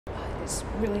it's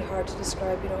really hard to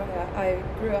describe. You know, I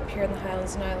grew up here in the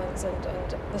Highlands and Islands, and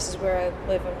this is where I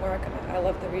live and work, and I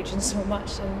love the region so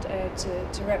much, and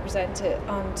to represent it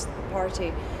and the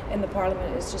party in the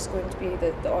Parliament is just going to be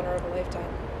the honour of a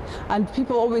lifetime. And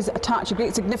people always attach a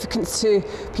great significance to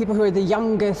people who are the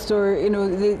youngest, or you know,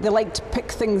 they like to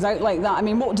pick things out like that. I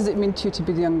mean, what does it mean to you to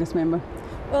be the youngest member?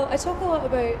 Well, I talk a lot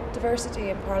about diversity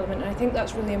in Parliament, and I think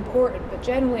that's really important, but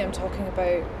generally I'm talking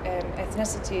about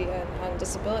ethnicity and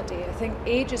disability. I think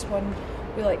age is one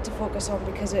we like to focus on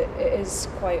because it is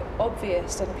quite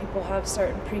obvious, and people have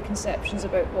certain preconceptions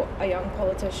about what a young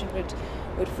politician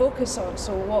would focus on.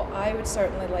 So what I would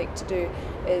certainly like to do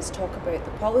is talk about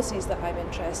the policies that I'm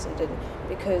interested in,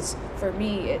 because for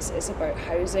me it's about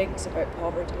housing, it's about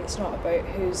poverty, it's not about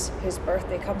whose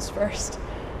birthday comes first.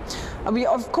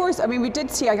 Of course, I mean, we did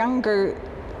see a younger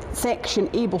section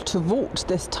able to vote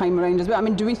this time around as well. I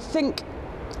mean, do we think,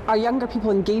 are younger people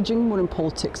engaging more in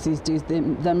politics these days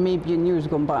than maybe in years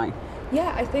gone by?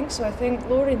 Yeah, I think so. I think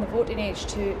lowering the voting age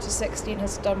to 16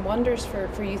 has done wonders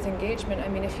for youth engagement. I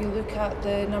mean, if you look at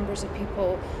the numbers of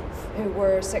people who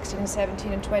were 16 and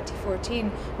 17 in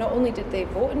 2014, not only did they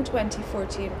vote in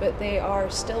 2014, but they are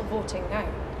still voting now.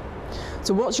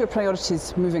 So what's your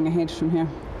priorities moving ahead from here?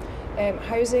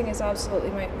 Housing is absolutely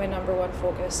my number one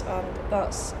focus, and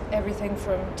that's everything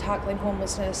from tackling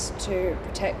homelessness to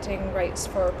protecting rights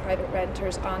for private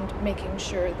renters and making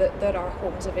sure that there are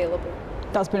homes available.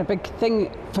 That's been a big thing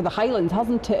for the Highlands,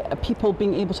 hasn't it? People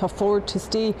being able to afford to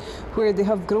stay where they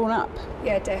have grown up.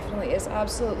 Yeah, definitely. It's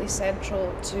absolutely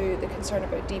central to the concern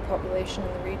about depopulation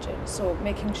in the region. So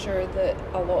making sure that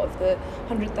a lot of the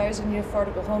 100,000 new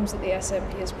affordable homes that the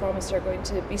SNP has promised are going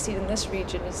to be seen in this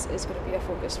region is going to be a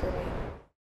focus for me.